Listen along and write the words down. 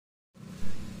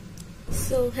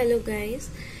So hello guys,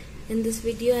 in this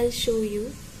video I'll show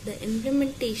you the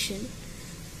implementation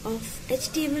of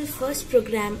HTML first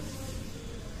program.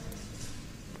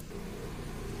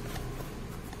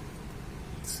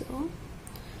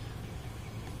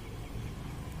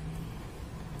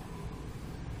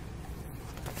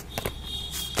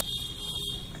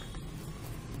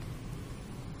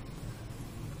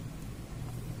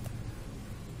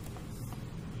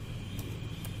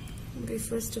 We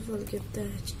first of all give the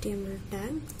HTML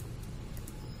tag,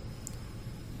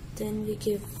 then we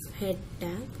give head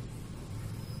tag.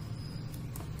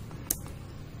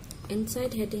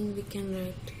 Inside heading we can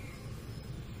write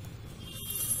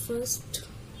first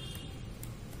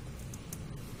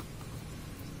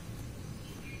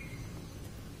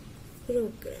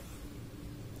program,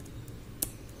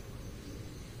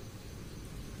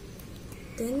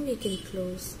 then we can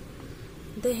close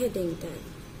the heading tag.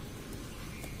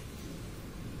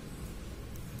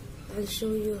 I'll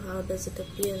show you how does it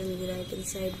appear when we write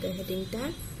inside the heading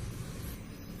tag.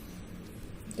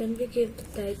 Then we give the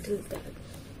title tag.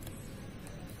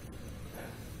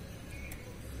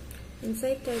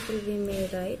 Inside title we may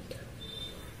write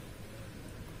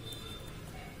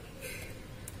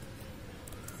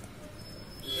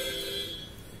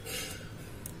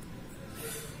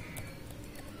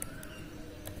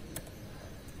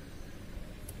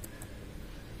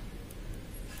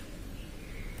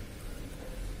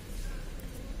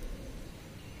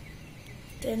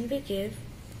then we give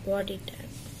body tag.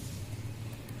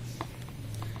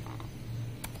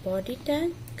 Body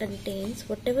tag contains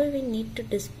whatever we need to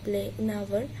display in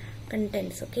our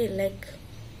contents, okay, like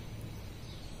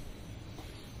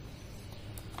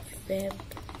web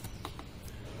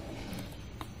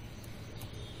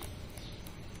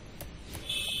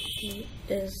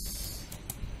is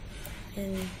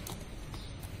in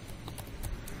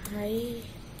high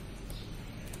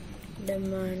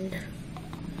demand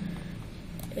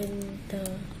in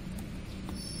the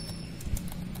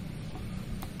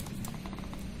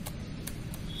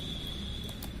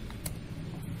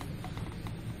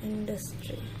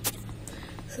industry.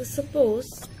 So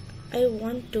suppose I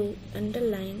want to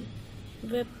underline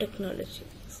web technology,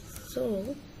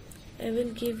 so I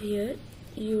will give here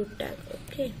U tag,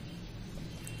 okay,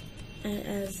 and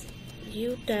as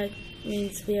U tag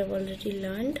means we have already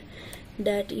learned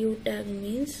that U tag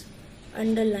means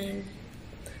underlined,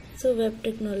 so web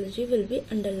technology will be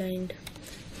underlined.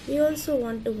 We also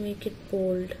want to make it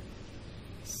bold,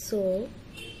 so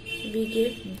we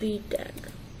give B tag.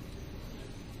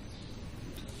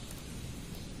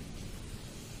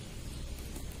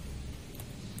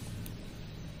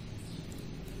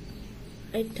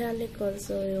 Italic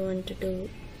also we want to do,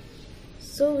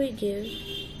 so we give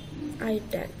I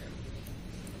tag.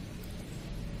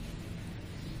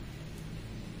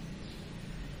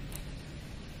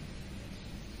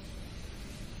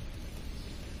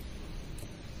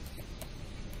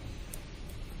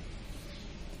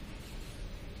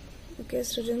 Okay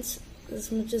students,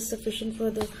 this much is sufficient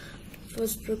for the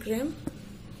first program,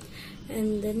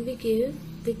 and then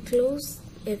we close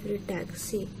every tag.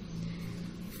 See,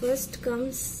 first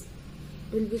comes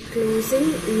will be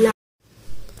closing last.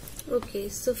 Okay,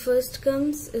 so first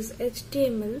comes is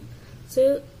HTML,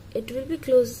 so it will be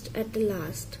closed at the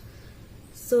last.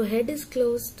 So head is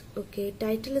closed, okay,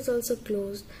 title is also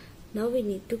closed. Now we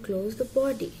need to close the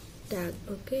body tag,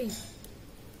 okay,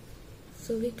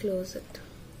 so we close it.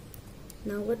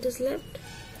 Now what is left?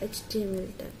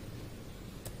 HTML tag.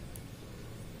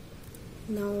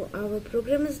 Now our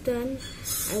program is done.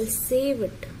 I'll save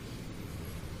it,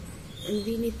 and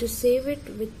we need to save it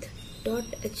with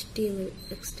 .html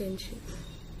extension.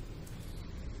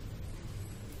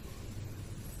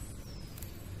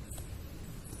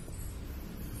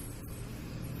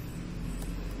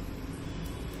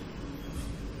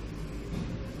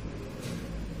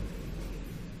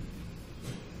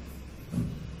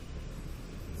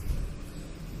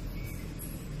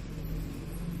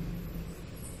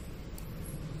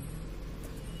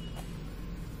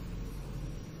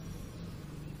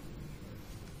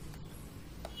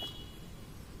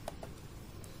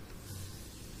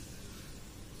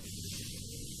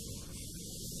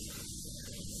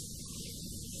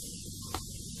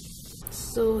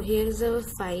 So here is our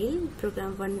file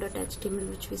program1.html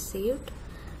which we saved.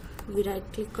 We right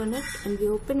click on it and we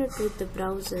open it with the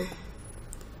browser,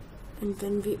 and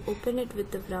when we open it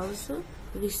with the browser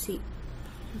we see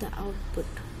the output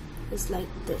is like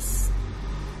this.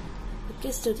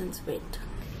 Okay students, wait.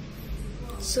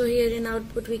 So here in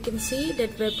output we can see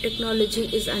that web technology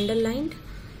is underlined,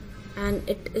 and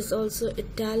it is also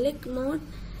italic mode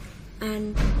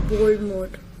and bold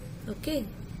mode. Okay,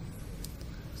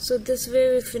 So this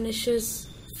way we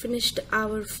finished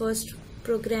our first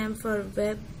program for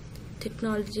web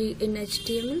technology in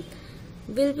HTML.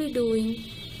 We'll be doing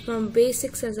from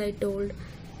basics, as I told,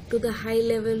 to the high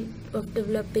level of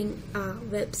developing a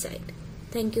website.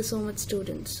 Thank you so much,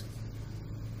 students.